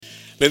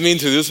Let me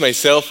introduce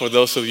myself for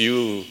those of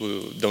you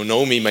who don't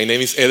know me. My name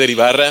is Eder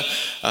Ibarra.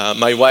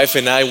 My wife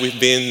and I, we've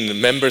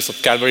been members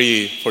of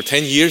Calvary for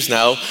 10 years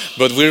now,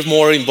 but we're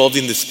more involved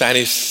in the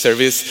Spanish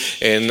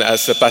service. And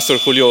as Pastor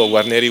Julio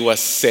Guarneri was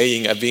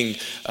saying, I've been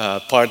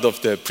part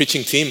of the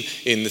preaching team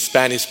in the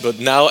Spanish, but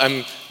now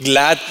I'm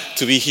glad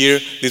to be here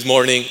this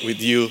morning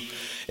with you.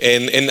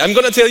 And I'm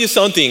going to tell you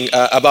something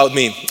about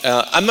me.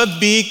 I'm a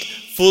big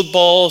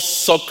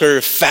soccer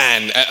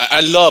fan.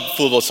 I love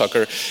football,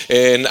 soccer,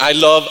 and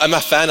I'm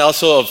a fan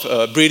also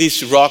of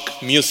British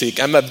rock music.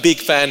 I'm a big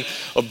fan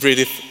of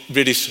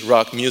British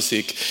rock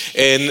music,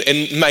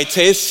 and my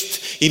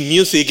taste in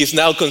music is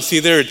now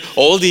considered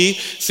oldie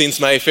since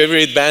my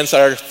favorite bands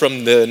are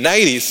from the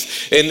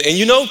 90s. And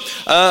you know,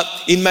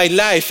 in my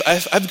life,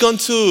 I've gone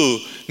to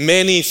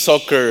many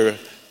soccer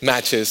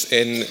matches,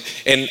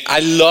 and I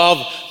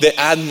love the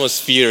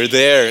atmosphere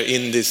there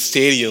in the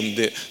stadium,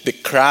 the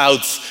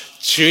crowds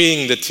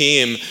cheering the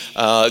team,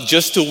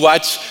 just to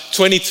watch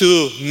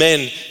 22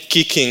 men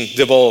kicking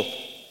the ball.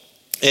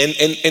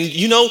 And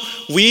you know,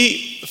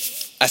 we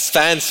as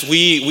fans,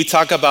 we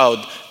talk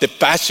about the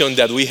passion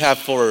that we have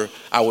for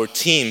our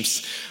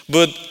teams,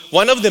 but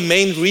one of the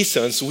main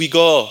reasons we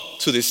go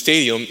to the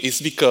stadium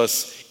is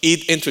because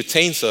it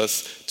entertains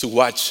us to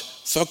watch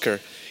soccer.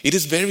 It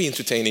is very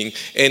entertaining,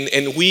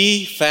 and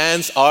we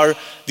fans are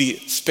the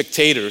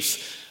spectators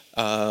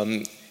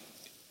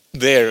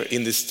there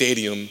in the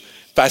stadium,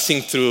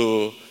 passing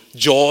through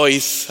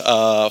joys,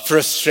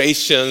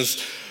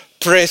 frustrations,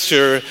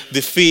 pressure,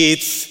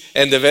 defeats,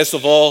 and the best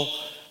of all,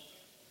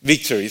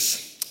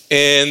 victories.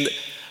 And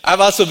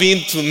I've also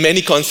been to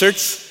many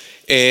concerts,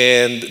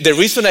 and the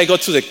reason I go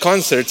to the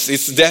concerts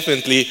is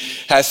definitely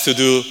has to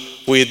do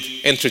with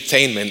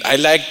entertainment. I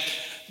like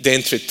the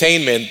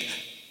entertainment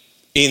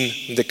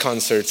in the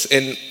concerts,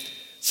 and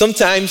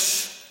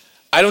sometimes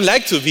I don't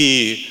like to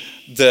be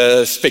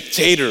the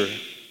spectator.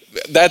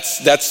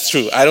 That's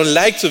true. I don't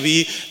like to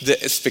be the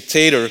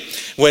spectator.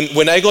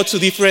 When I go to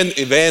different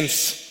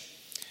events,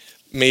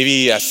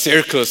 maybe a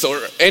circus or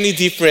any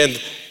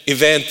different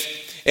event,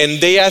 and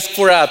they ask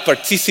for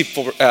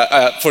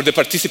for the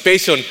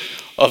participation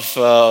of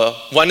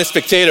one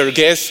spectator,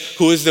 guess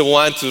who is the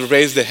one to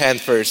raise the hand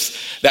first?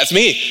 That's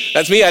me.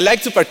 I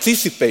like to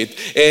participate.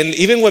 And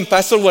even when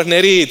Pastor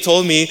Guarneri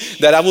told me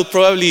that I would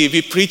probably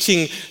be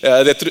preaching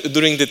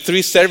during the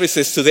 3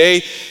 services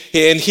today,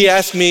 and he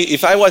asked me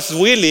if I was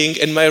willing,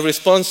 and my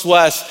response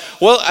was,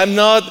 well, I'm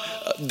not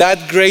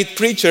that great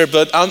preacher,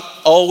 but I'm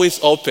always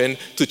open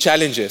to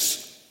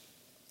challenges.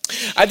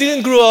 I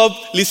didn't grow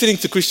up listening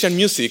to Christian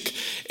music,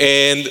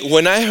 and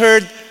when I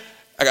heard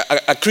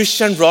a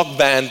Christian rock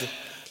band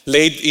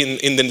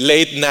in the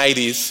late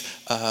 90s,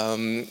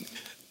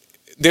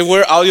 they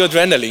were Audio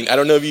Adrenaline. I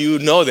don't know if you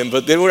know them,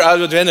 but they were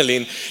Audio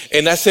Adrenaline.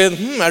 And I said,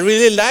 I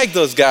really like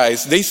those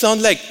guys. They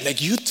sound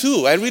like you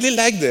too. I really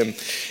like them.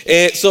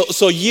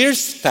 So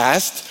years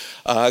passed.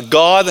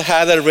 God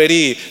had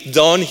already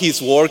done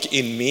his work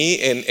in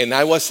me, and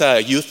I was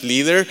a youth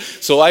leader.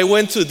 So I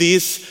went to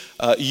this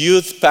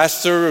youth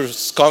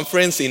pastors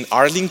conference in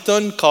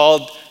Arlington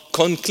called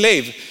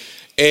Conclave.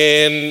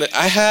 And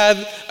I had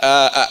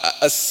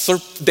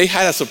they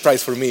had a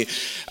surprise for me.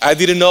 I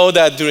didn't know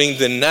that during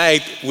the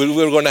night we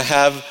were going to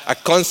have a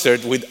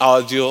concert with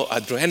Audio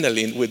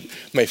Adrenaline, with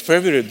my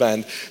favorite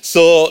band.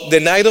 So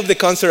the night of the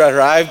concert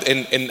arrived,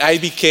 and I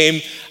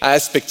became a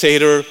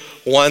spectator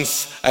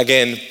once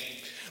again.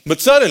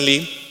 But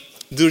suddenly,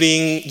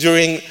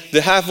 during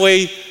the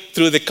halfway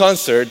through the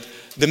concert,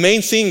 the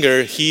main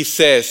singer, he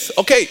says,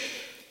 okay,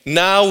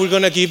 now we're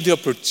going to give the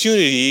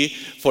opportunity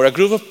for a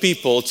group of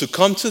people to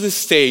come to the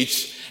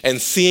stage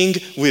and sing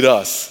with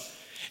us.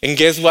 And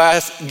guess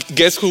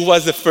who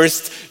was the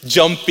first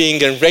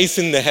jumping and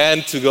raising the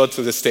hand to go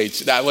to the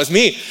stage? That was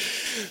me.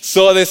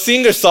 So the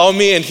singer saw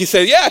me and he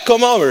said, yeah,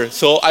 come over.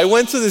 So I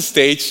went to the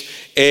stage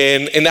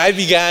and I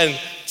began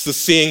to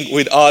sing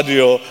with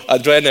Audio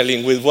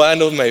Adrenaline, with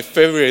one of my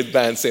favorite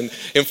bands. And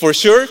for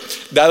sure,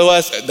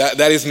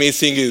 that is me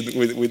singing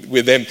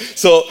with them.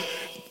 So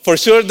for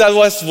sure, that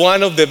was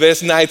one of the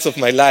best nights of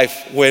my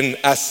life, when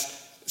as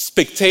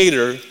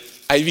spectator,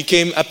 I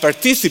became a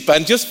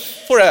participant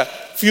just for a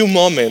few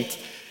moments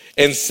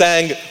and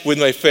sang with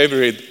my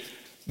favorite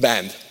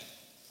band.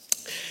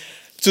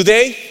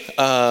 Today,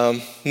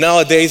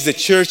 nowadays, the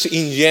church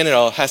in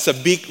general has a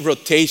big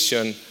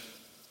rotation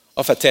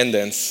of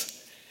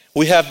attendance.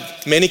 We have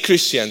many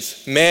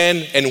Christians,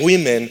 men and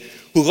women,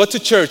 who go to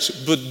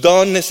church but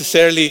don't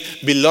necessarily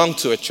belong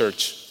to a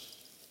church.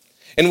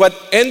 And what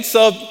ends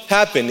up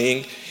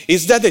happening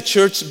is that the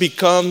church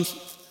becomes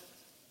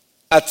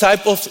a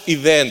type of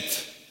event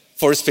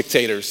for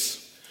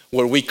spectators,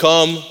 where we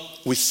come,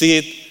 we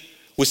sit,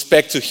 we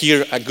expect to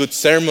hear a good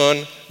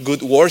sermon,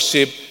 good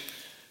worship,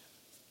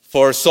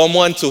 for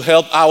someone to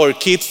help our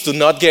kids to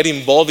not get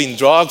involved in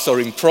drugs or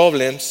in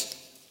problems.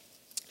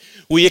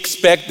 We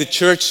expect the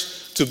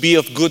church to be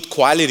of good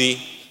quality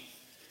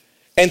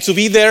and to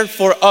be there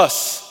for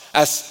us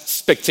as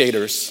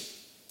spectators.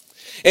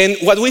 And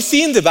what we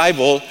see in the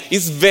Bible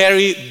is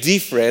very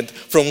different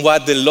from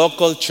what the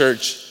local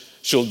church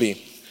should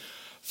be.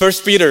 1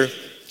 Peter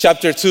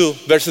chapter 2,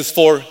 verses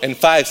 4 and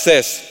 5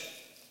 says,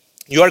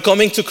 "You are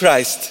coming to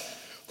Christ,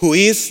 who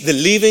is the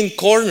living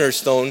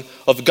cornerstone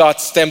of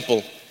God's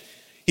temple.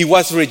 He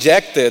was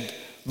rejected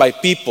by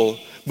people,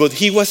 but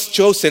he was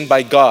chosen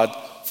by God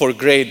for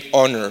great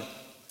honor.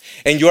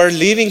 And you are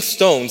living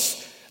stones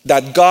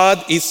that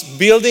God is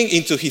building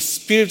into his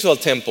spiritual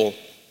temple.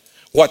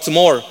 What's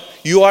more,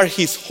 you are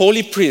his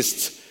holy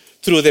priests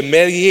through the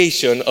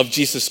mediation of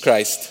Jesus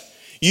Christ.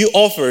 You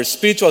offer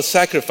spiritual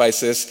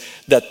sacrifices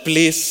that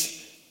please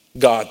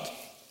God."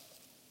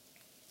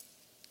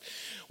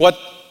 What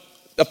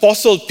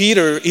Apostle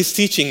Peter is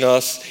teaching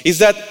us is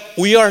that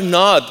we are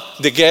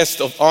not the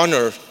guest of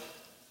honor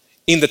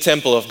in the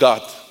temple of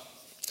God.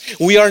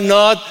 We are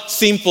not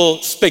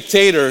simple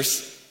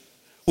spectators.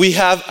 We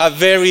have a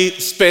very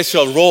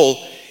special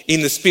role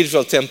in the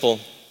spiritual temple.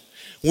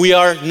 We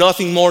are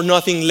nothing more,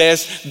 nothing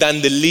less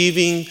than the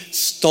living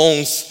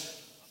stones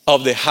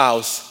of the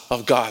house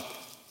of God.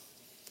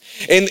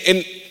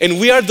 And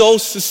we are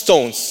those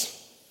stones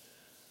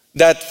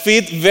that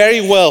fit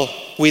very well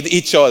with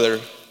each other,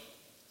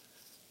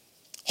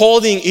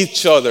 holding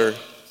each other,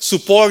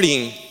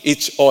 supporting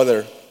each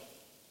other.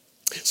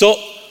 So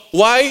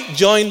why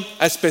join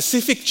a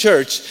specific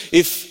church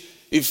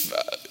if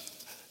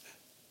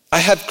I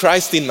have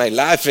Christ in my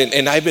life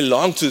and I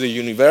belong to the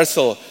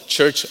universal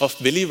church of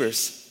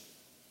believers?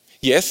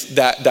 Yes,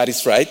 that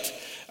is right.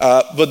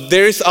 But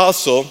there is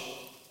also,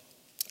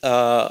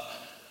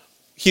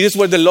 here's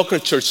where the local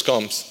church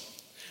comes.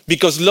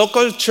 Because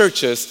local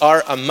churches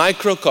are a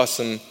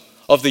microcosm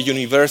of the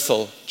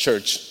universal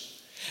church.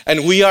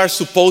 And we are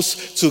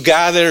supposed to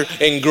gather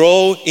and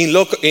grow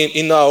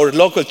in our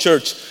local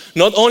church,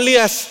 not only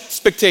as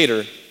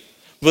spectator,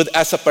 but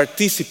as a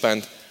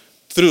participant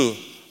through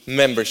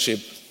membership.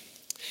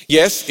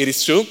 Yes, it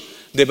is true.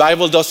 The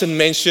Bible doesn't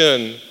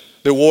mention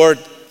the word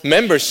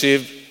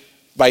membership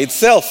by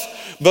itself,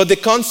 but the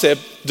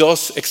concept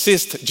does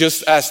exist,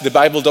 just as the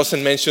Bible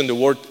doesn't mention the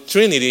word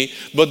Trinity,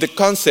 but the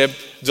concept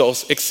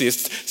does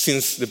exist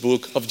since the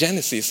book of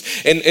Genesis.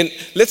 And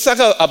let's talk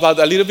about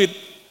a little bit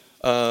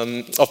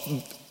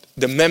of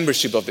the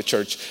membership of the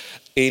church.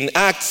 In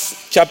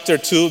Acts chapter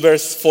 2,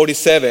 verse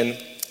 47,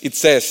 it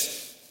says,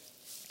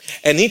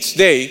 "And each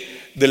day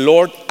the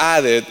Lord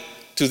added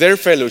to their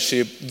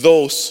fellowship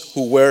those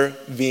who were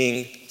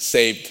being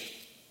saved."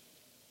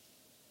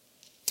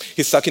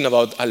 He's talking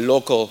about a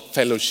local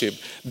fellowship,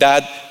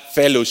 that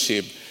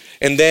fellowship.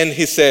 And then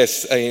he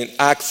says in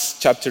Acts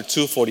chapter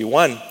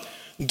 2:41,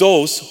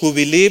 "Those who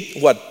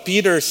believed what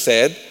Peter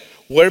said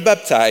were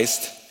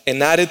baptized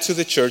and added to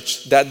the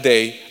church that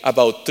day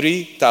about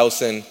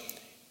 3,000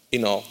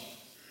 in all."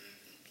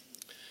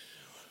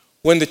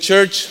 When the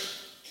church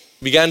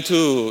began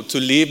to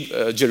leave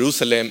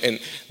Jerusalem and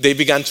they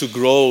began to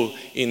grow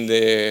in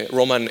the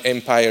Roman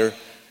Empire,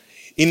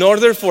 in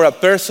order for a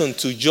person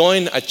to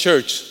join a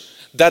church,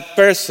 that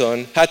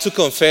person had to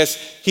confess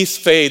his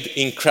faith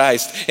in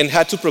Christ and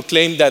had to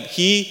proclaim that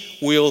he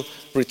will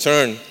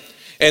return.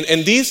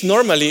 And this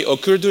normally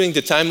occurred during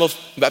the time of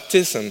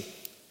baptism.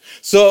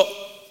 So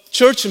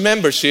church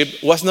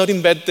membership was not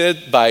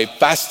invented by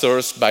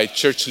pastors, by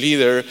church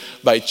leaders,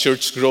 by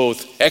church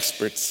growth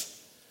experts.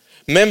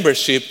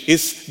 Membership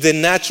is the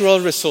natural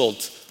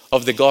result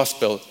of the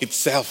gospel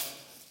itself.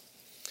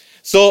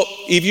 So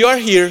if you are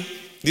here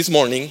this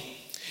morning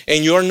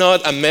and you are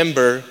not a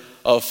member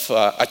of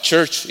a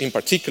church in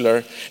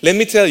particular, let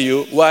me tell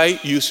you why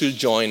you should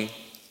join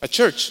a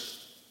church.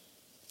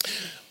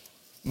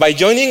 By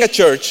joining a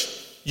church,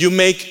 you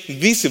make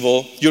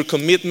visible your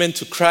commitment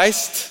to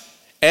Christ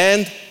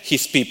and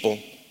his people.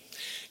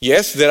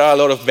 Yes, there are a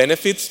lot of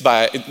benefits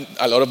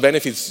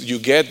you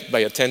get by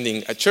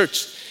attending a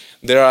church.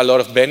 There are a lot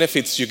of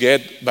benefits you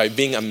get by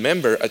being a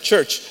member of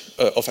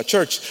a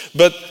church.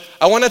 But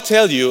I want to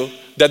tell you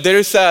that there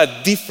is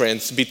a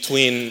difference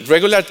between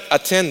regular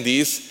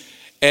attendees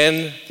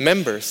and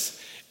members.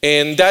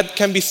 And that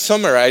can be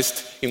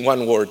summarized in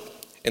one word,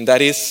 and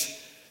that is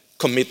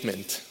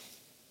commitment.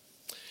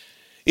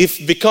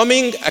 If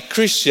becoming a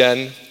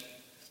Christian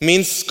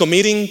means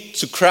committing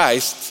to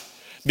Christ,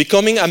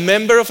 becoming a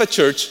member of a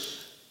church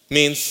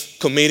means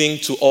committing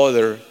to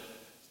other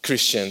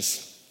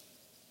Christians.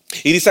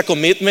 It is a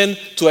commitment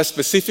to a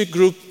specific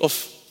group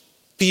of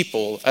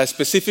people, a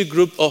specific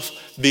group of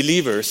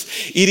believers.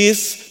 It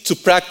is to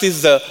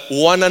practice the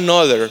one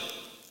another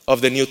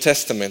of the New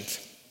Testament.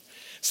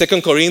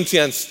 2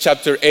 Corinthians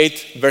chapter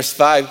 8, verse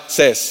 5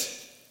 says,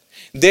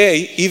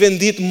 "They even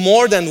did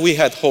more than we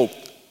had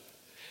hoped.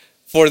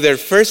 For their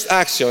first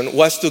action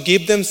was to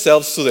give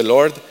themselves to the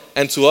Lord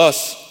and to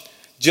us,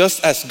 just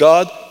as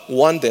God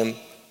wanted them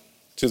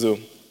to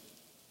do."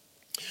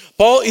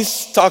 Paul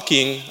is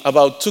talking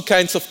about two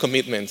kinds of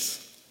commitments.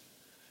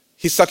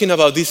 He's talking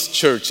about this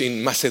church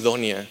in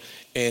Macedonia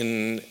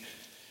and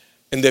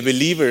the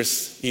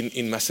believers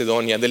in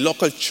Macedonia, the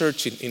local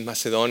church in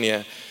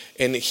Macedonia.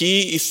 And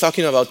he is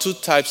talking about two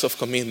types of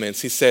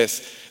commitments. He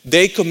says,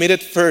 they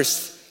committed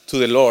first to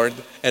the Lord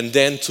and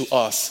then to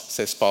us,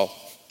 says Paul.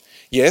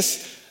 Yes,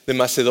 the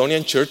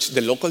Macedonian church,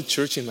 the local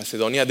church in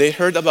Macedonia, they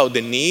heard about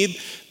the need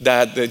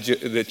that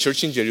the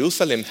church in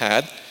Jerusalem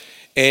had,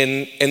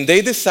 and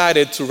they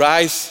decided to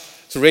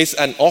raise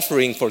an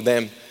offering for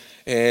them.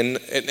 And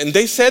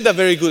they set a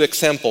very good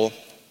example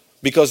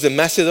because the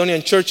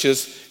Macedonian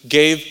churches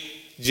gave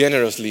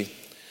generously.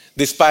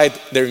 Despite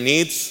their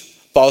needs,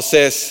 Paul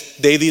says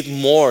they did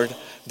more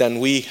than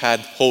we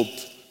had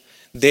hoped.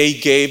 They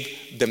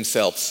gave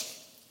themselves.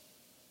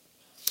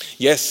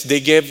 Yes, they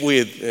gave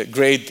with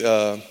great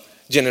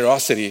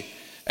generosity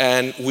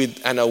and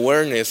with an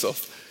awareness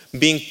of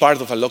being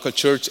part of a local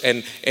church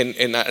and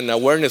an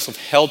awareness of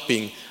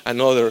helping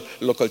another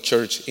local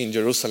church in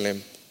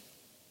Jerusalem.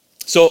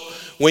 So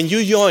when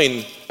you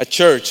join a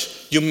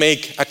church, you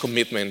make a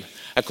commitment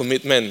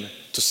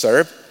to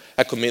serve,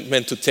 a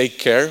commitment to take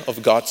care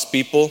of God's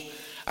people,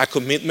 a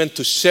commitment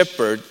to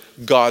shepherd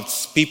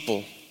God's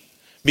people,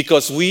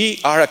 because we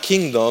are a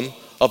kingdom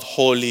of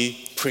holy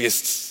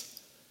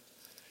priests.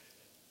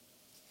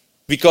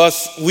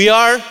 Because we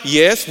are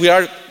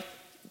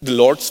the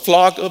Lord's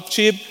flock of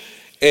sheep,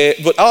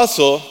 but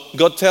also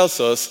God tells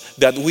us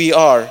that we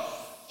are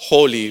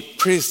holy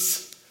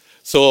priests.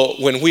 So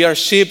when we are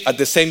sheep, at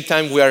the same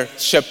time we are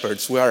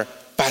shepherds, we are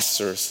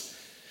pastors.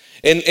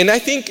 And I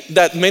think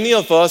that many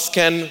of us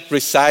can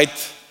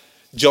recite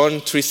John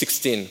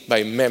 3:16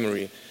 by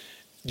memory.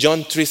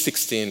 John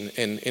 3:16,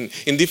 and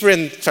in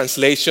different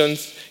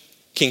translations,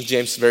 King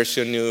James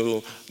Version,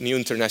 New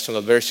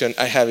International Version,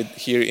 I have it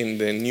here in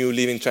the New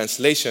Living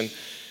Translation.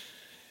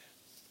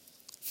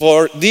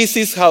 For this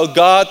is how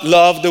God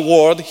loved the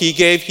world. He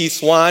gave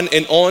his one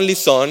and only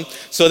Son,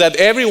 so that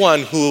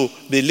everyone who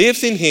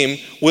believes in him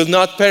will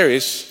not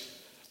perish,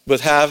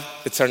 but have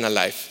eternal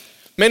life.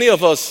 Many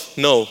of us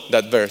know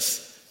that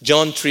verse,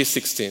 John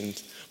 3:16.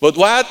 But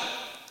what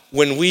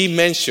when we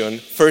mention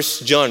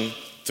 1 John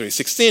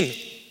 3:16?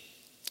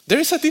 There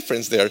is a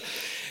difference there.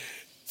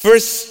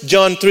 1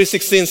 John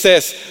 3:16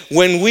 says,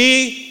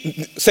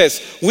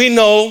 we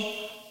know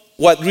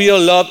what real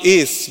love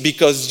is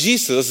because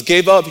Jesus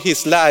gave up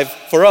his life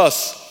for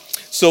us.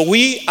 So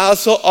we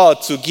also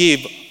ought to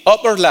give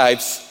up our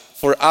lives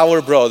for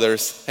our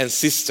brothers and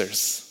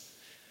sisters.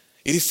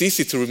 It is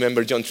easy to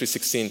remember John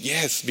 3:16.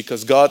 Yes,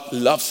 because God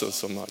loves us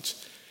so much.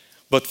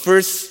 But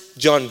 1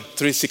 John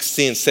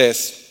 3:16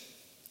 says,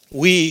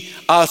 we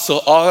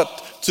also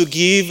ought to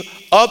give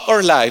up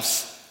our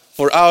lives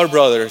for our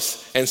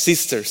brothers and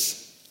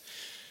sisters.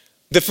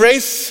 The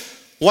phrase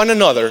one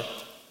another,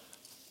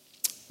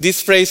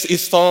 this phrase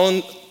is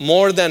found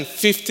more than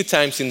 50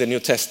 times in the New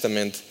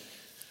Testament.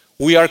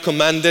 We are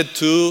commanded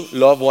to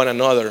love one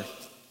another,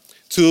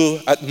 to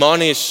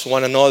admonish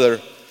one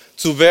another,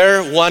 to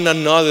bear one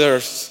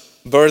another's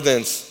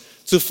burdens,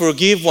 to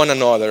forgive one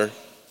another,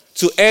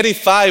 to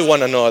edify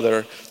one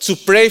another, to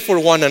pray for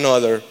one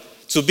another,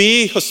 to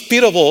be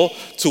hospitable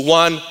to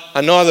one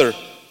another.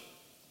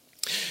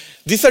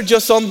 These are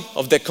just some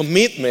of the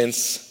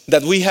commitments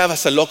that we have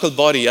as a local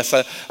body, as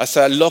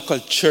a local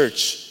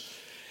church.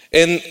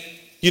 And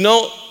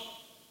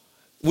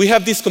we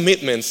have these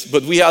commitments,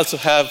 but we also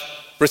have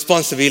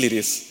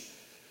responsibilities.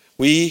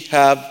 We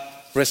have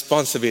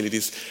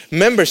responsibilities.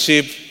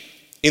 Membership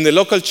in the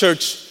local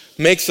church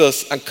makes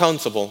us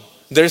accountable.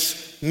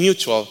 There's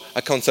mutual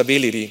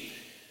accountability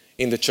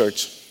in the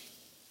church.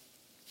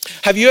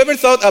 Have you ever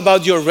thought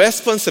about your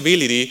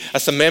responsibility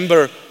as a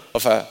member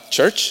of a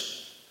church?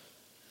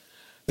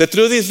 The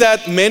truth is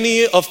that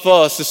many of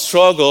us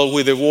struggle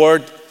with the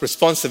word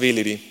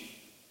responsibility.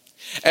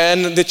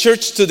 And the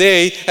church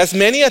today has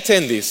many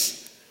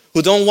attendees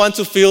who don't want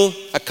to feel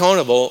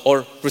accountable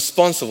or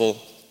responsible.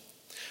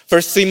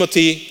 1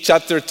 Timothy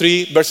chapter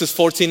 3, verses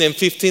 14 and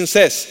 15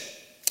 says,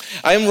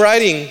 I am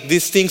writing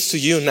these things to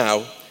you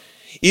now,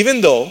 even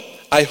though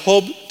I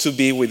hope to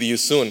be with you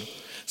soon,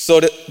 so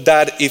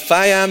that if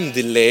I am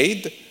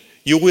delayed,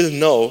 you will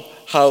know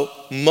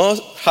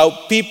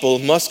how people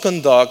must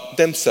conduct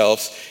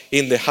themselves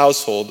in the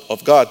household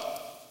of God.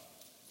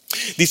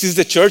 This is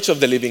the church of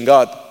the living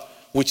God,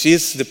 which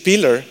is the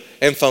pillar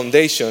and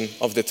foundation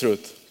of the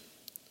truth.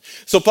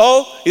 So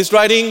Paul is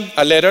writing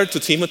a letter to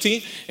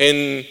Timothy,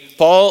 and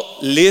Paul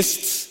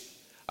lists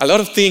a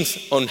lot of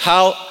things on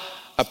how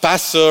a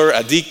pastor,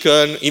 a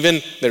deacon,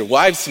 even their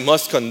wives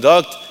must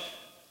conduct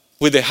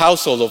with the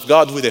household of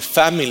God, with the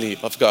family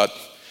of God.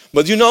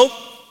 But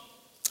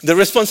the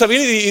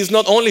responsibility is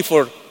not only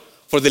for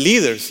the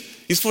leaders,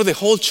 it's for the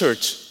whole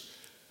church.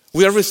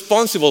 We are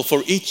responsible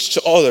for each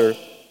other.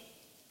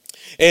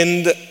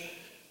 And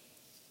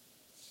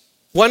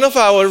one of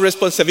our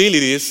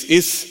responsibilities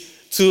is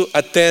to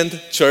attend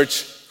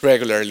church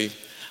regularly.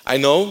 I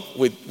know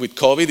with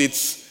COVID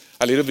it's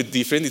a little bit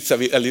different, it's a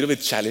little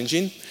bit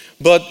challenging.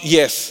 But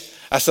yes,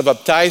 as a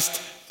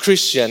baptized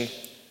Christian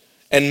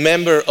and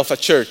member of a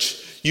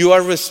church, you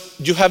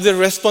have the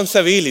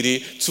responsibility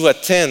to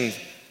attend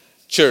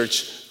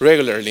church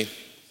regularly.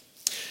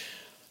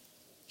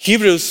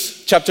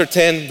 Hebrews chapter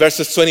 10,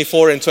 verses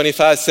 24 and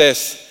 25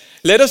 says,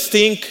 let us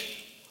think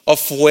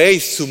of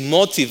ways to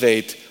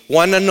motivate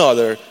one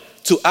another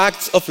to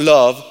acts of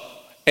love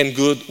and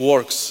good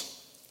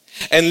works.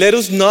 And let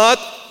us not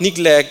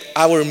neglect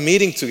our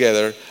meeting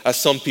together as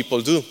some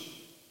people do,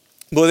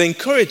 but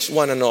encourage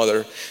one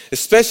another,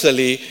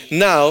 especially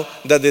now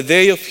that the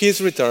day of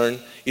his return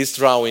is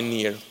drawing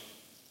near.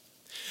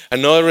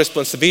 Another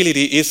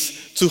responsibility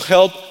is to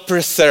help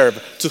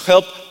preserve, to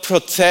help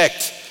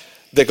protect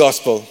the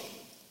gospel.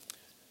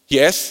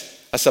 Yes,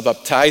 as a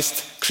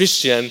baptized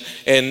Christian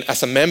and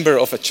as a member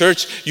of a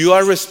church, you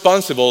are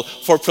responsible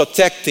for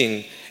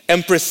protecting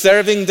and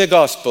preserving the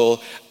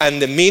gospel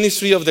and the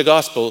ministry of the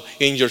gospel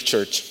in your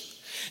church.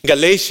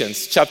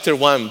 Galatians chapter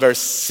 1, verse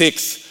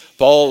 6,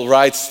 Paul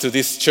writes to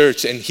this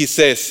church and he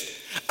says,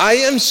 I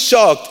am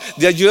shocked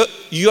that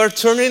you are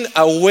turning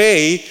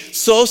away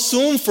so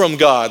soon from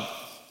God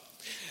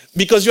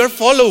because you are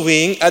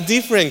following a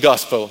different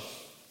gospel.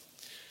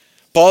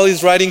 Paul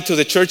is writing to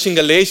the church in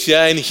Galatia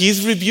and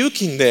he's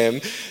rebuking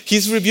them.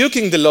 He's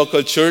rebuking the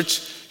local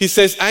church. He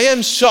says, I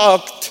am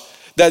shocked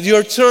that you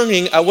are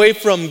turning away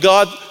from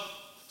God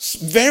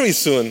very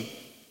soon.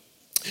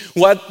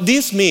 What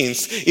this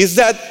means is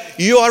that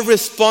you are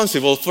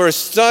responsible for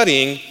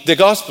studying the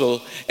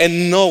gospel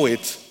and know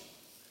it.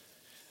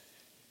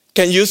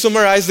 Can you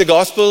summarize the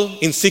gospel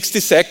in 60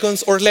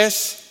 seconds or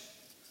less?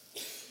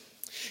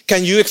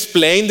 Can you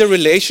explain the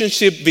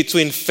relationship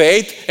between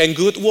faith and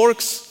good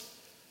works?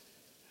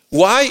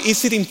 Why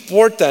is it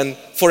important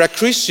for a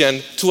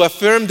Christian to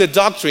affirm the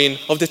doctrine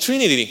of the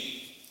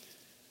Trinity?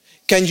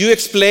 Can you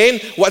explain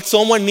what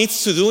someone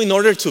needs to do in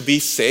order to be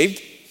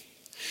saved?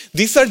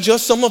 These are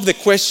just some of the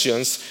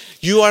questions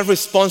you are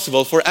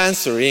responsible for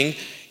answering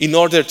in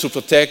order to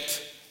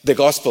protect the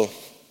gospel.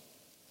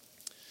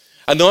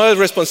 Another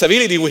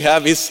responsibility we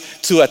have is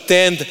to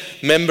attend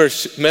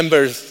members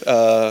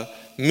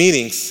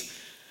meetings,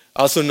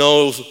 also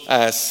known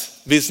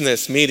as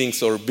business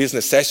meetings or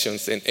business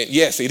sessions. And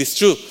yes, it is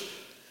true.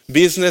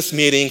 Business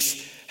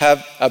meetings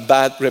have a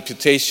bad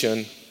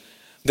reputation.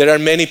 There are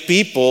many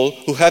people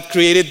who have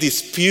created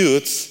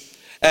disputes,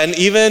 and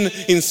even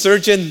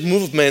insurgent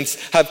movements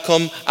have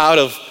come out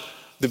of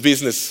the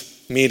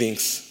business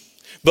meetings.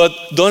 But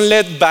don't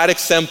let bad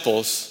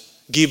examples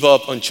give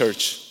up on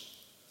church.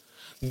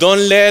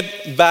 Don't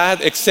let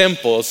bad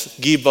examples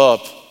give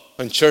up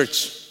on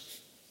church.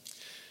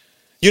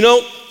 You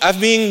know,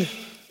 I've been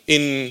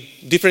in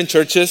different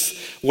churches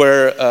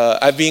where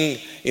I've been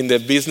in the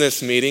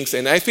business meetings,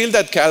 and I feel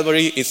that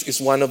Calvary is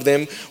one of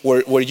them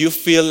where you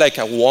feel like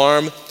a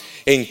warm,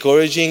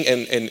 encouraging,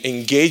 and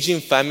engaging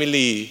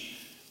family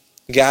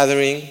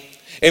gathering.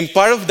 And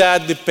part of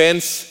that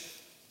depends,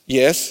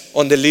 yes,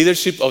 on the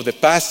leadership of the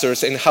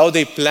pastors and how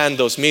they plan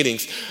those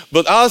meetings.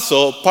 But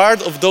also,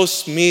 part of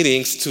those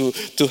meetings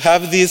to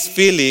have this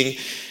feeling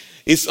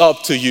is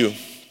up to you.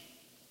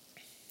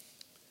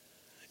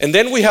 And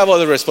then we have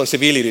other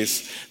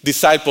responsibilities: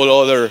 disciple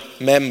other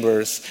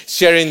members,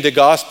 sharing the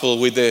gospel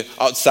with the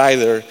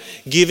outsider,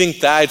 giving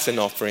tithes and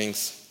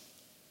offerings.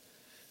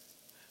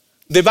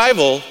 The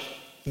Bible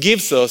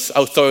gives us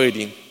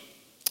authority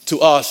to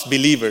us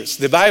believers.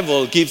 The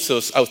Bible gives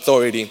us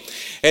authority.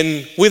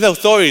 And with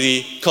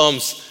authority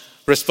comes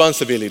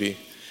responsibility.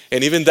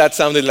 And even that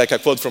sounded like a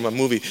quote from a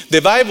movie.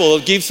 The Bible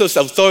gives us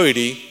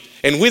authority,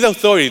 and with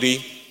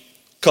authority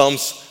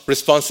comes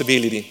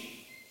responsibility.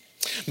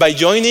 By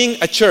joining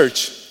a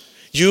church,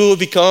 you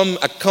become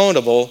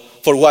accountable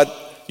for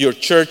what your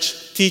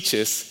church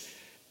teaches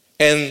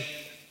and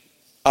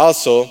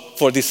also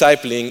for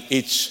discipling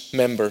each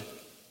member.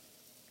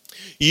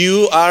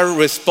 You are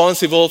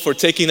responsible for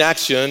taking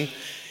action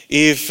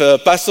if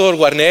Pastor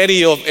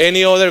Guarneri or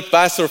any other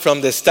pastor from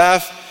the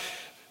staff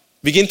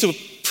begin to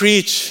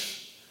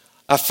preach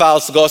a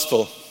false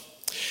gospel.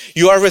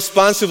 You are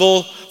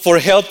responsible for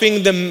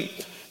helping the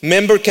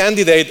member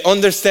candidate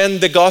understand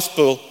the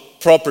gospel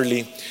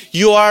properly.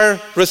 You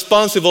are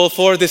responsible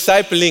for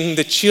discipling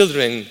the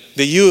children,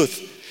 the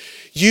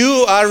youth.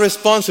 You are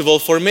responsible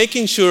for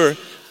making sure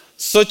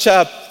such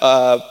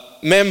a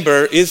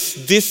member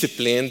is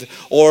disciplined,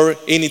 or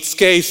in its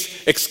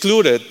case,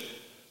 excluded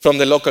from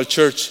the local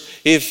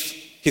church if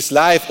his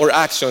life or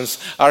actions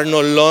are no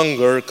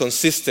longer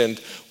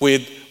consistent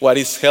with what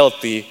is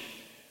healthy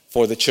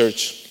for the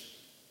church.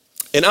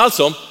 And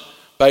also,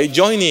 by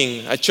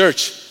joining a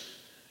church,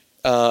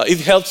 it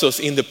helps us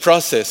in the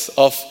process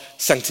of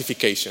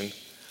sanctification.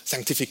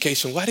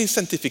 Sanctification, what is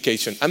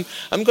sanctification?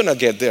 I'm gonna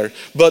get there,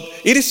 but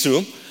it is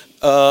true,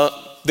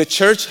 the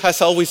church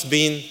has always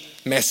been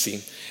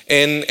messy.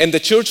 And the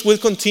church will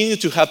continue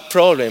to have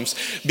problems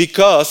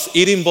because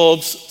it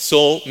involves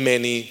so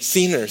many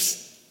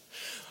sinners.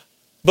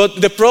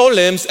 But the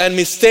problems and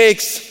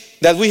mistakes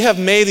that we have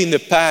made in the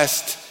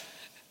past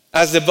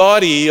as the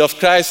body of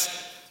Christ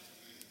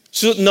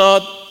should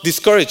not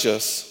discourage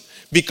us,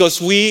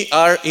 because we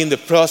are in the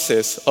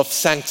process of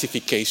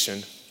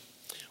sanctification.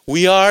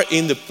 We are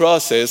in the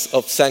process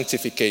of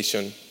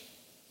sanctification.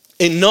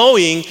 And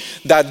knowing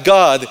that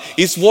God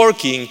is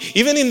working,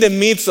 even in the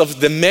midst of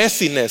the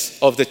messiness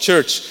of the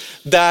church,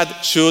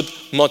 that should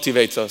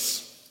motivate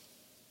us.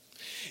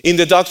 In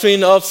the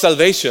doctrine of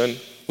salvation,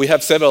 we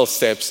have several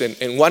steps,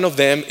 and one of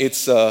them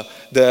is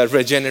the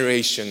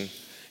regeneration.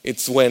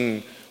 It's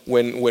when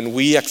when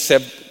we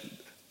accept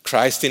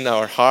Christ in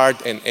our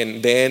heart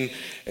and then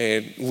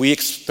we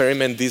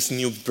experiment this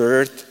new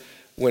birth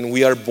when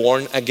we are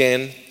born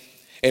again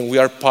and we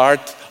are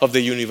part of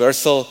the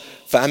universal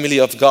family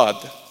of God.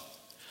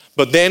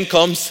 But then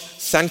comes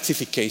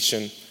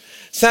sanctification.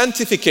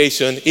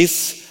 Sanctification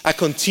is a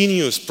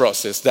continuous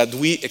process that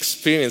we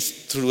experience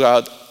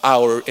throughout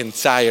our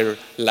entire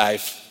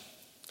life.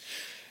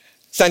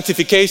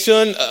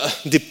 Sanctification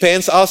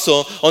depends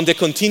also on the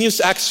continuous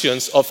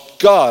actions of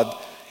God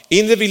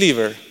in the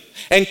believer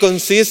and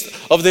consists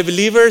of the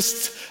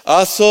believer's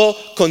also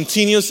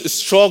continuous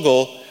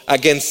struggle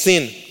against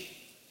sin.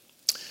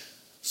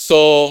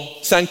 So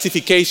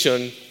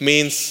sanctification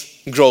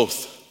means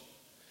growth.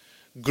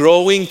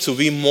 Growing to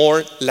be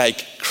more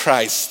like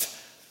Christ.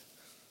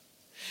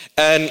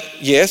 And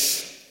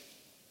yes,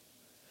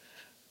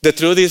 the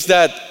truth is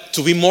that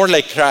to be more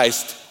like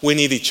Christ, we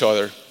need each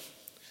other.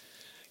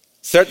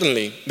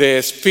 Certainly,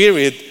 the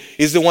Spirit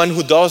is the one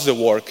who does the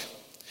work,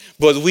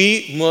 but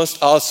we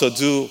must also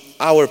do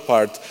our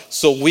part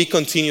so we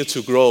continue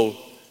to grow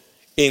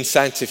in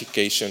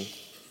sanctification.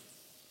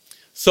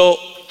 So,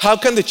 how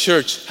can the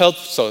church help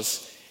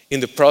us in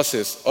the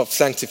process of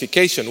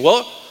sanctification?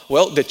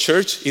 Well, the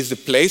church is the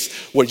place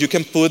where you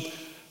can put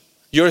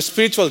your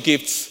spiritual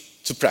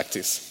gifts to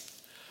practice.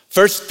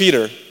 1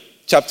 Peter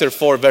chapter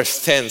 4,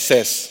 verse 10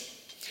 says,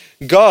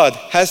 God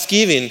has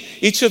given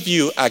each of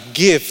you a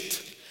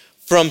gift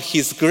from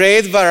his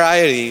great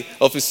variety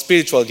of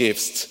spiritual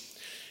gifts.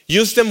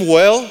 Use them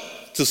well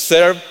to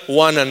serve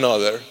one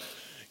another.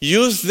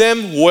 Use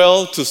them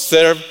well to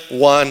serve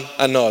one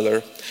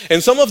another.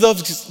 And some of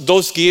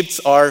those gifts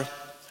are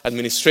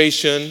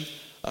administration,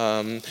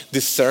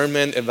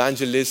 discernment,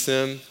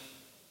 evangelism,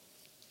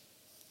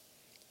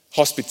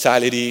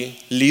 hospitality,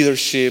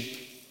 leadership,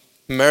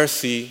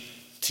 mercy,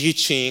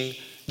 teaching,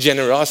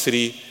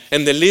 generosity,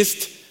 and the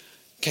list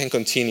can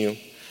continue.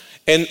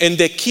 And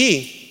the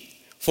key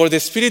for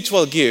the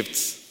spiritual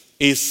gifts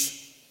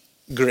is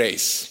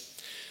grace.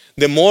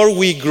 The more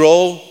we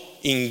grow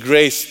in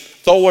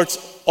grace towards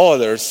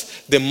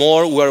others, the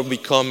more we're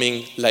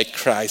becoming like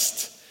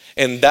Christ.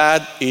 And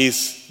that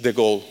is the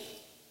goal.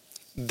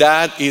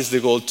 That is the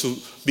goal, to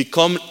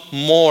become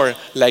more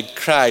like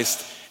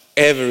Christ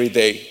every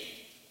day.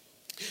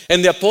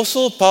 And the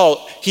Apostle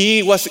Paul,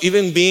 he was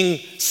even being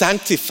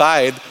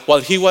sanctified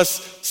while he was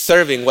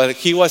serving, while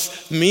he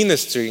was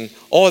ministering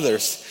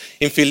others.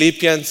 In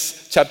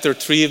Philippians chapter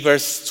 3,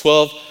 verse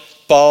 12,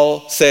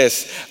 Paul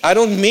says, I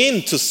don't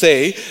mean to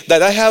say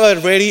that I have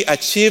already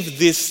achieved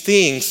these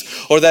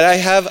things or that I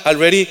have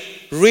already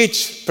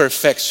reached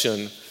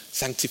perfection,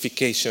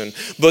 sanctification,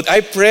 but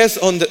I press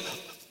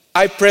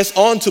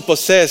on to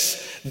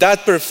possess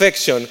that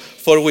perfection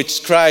for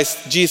which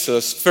Christ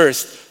Jesus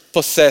first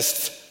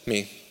possessed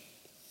me.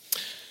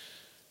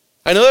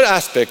 Another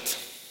aspect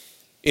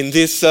in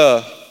this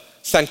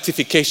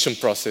sanctification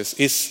process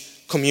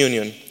is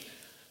communion.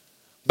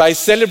 By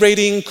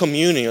celebrating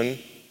communion,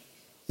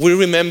 we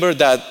remember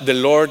that the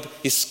Lord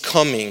is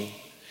coming.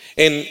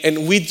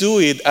 And we do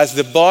it as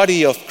the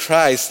body of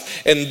Christ,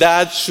 and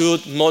that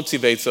should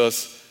motivate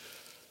us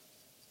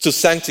to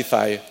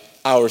sanctify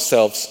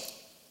ourselves.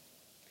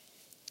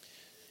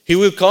 He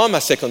will come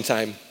a second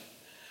time,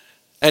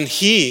 and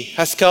he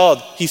has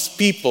called his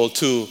people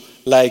to,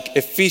 like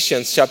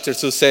Ephesians chapter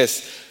 2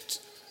 says,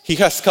 he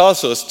has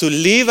called us to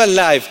live a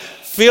life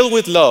filled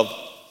with love,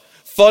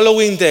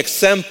 following the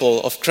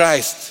example of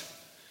Christ.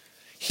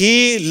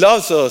 He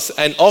loves us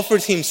and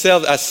offered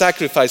himself as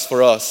sacrifice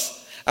for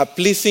us, a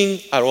pleasing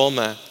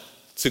aroma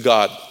to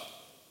God.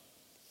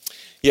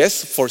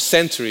 Yes, for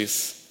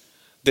centuries,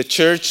 the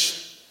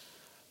church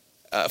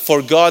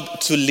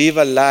forgot to live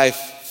a life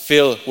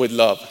filled with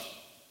love.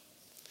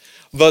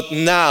 But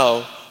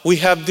now we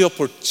have the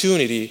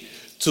opportunity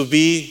to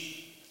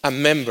be a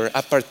member,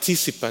 a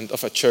participant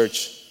of a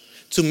church,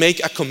 to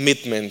make a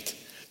commitment,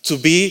 to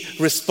be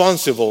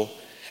responsible,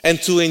 and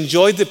to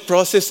enjoy the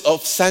process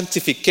of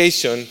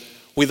sanctification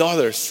with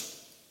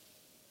others.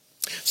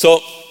 So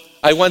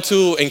I want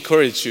to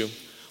encourage you,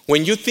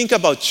 when you think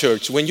about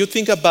church, when you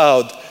think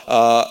about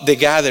the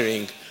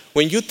gathering,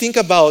 when you think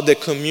about the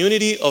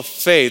community of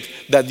faith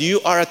that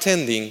you are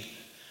attending,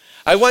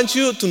 I want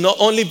you to not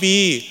only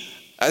be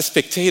a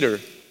spectator,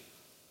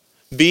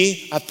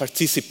 be a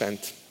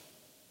participant.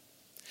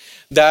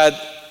 That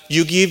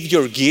you give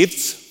your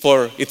gifts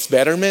for its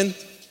betterment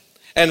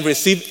and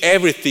receive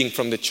everything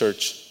from the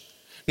church.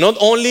 Not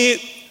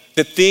only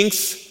the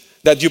things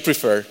that you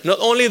prefer, not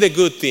only the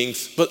good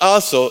things, but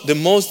also the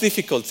most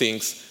difficult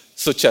things,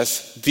 such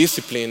as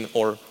discipline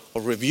or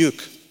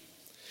rebuke.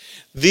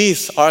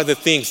 These are the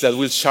things that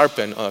will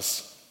sharpen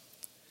us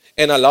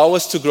and allow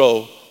us to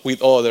grow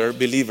with other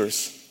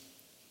believers.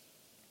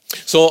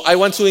 So I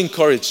want to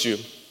encourage you.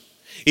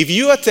 If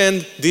you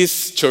attend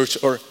this church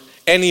or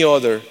any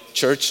other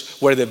church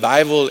where the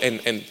Bible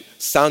and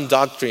sound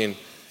doctrine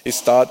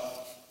is taught,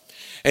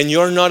 and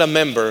you're not a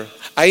member,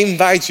 I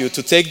invite you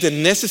to take the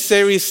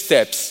necessary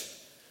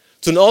steps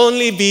to not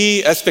only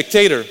be a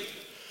spectator,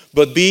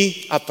 but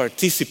be a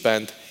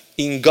participant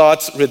in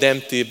God's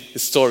redemptive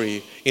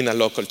story in a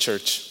local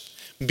church.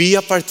 Be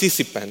a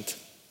participant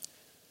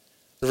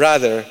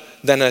rather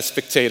than a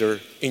spectator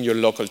in your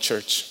local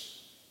church.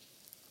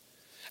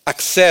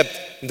 Accept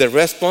the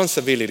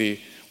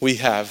responsibility we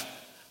have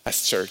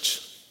as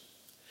church.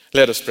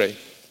 Let us pray.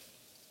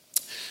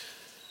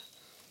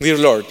 Dear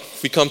Lord,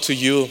 we come to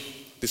you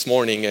this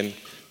morning and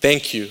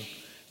thank you.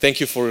 Thank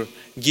you for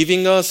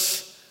giving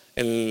us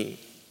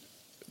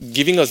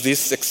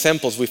these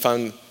examples we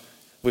find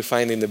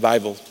in the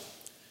Bible,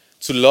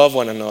 to love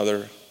one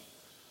another,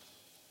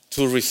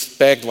 to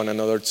respect one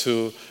another,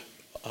 to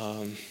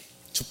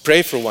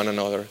pray for one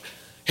another.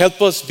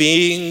 Help us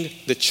being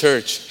the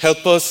church.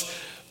 Help us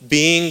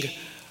being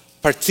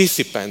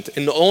participant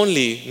and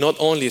not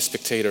only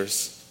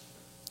spectators.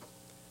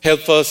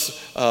 Help us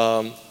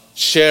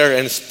share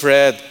and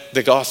spread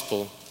the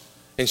gospel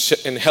and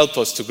help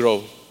us to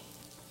grow.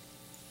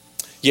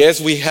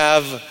 Yes, we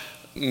have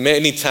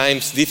many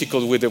times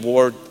difficulties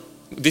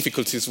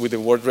with the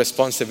word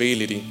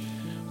responsibility.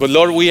 But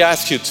Lord, we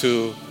ask you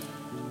to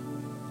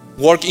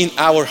work in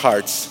our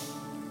hearts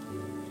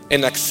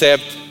and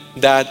accept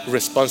that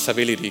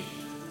responsibility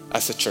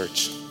as a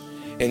church.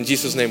 In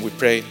Jesus' name we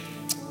pray.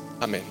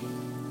 Amen.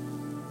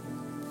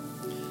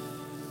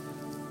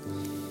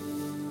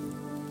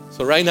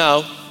 So right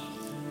now,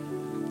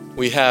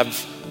 we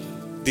have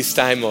this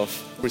time of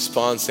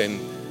response and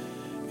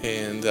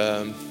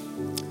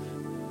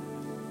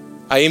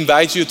I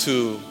invite you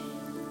to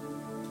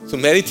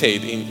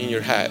meditate in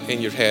your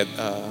head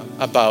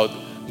about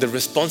the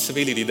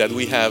responsibility that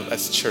we have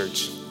as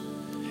church.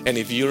 And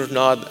if you're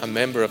not a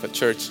member of a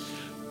church,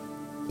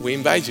 we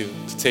invite you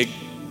to take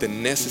the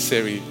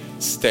necessary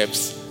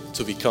steps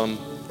to become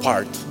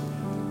part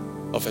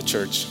of a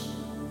church.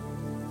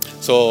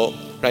 So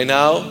right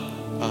now,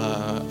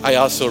 I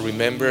also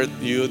remembered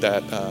you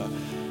that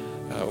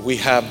we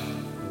have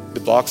the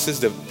boxes,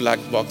 the black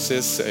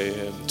boxes,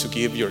 to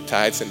give your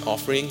tithes and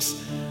offerings.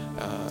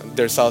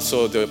 There's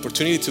also the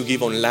opportunity to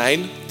give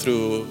online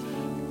through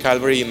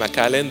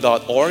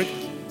calvarymcallen.org.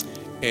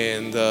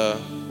 And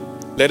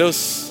let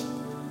us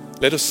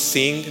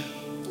sing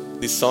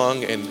this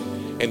song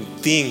and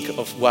think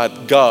of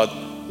what God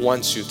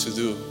wants you to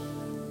do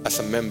as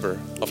a member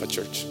of a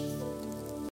church.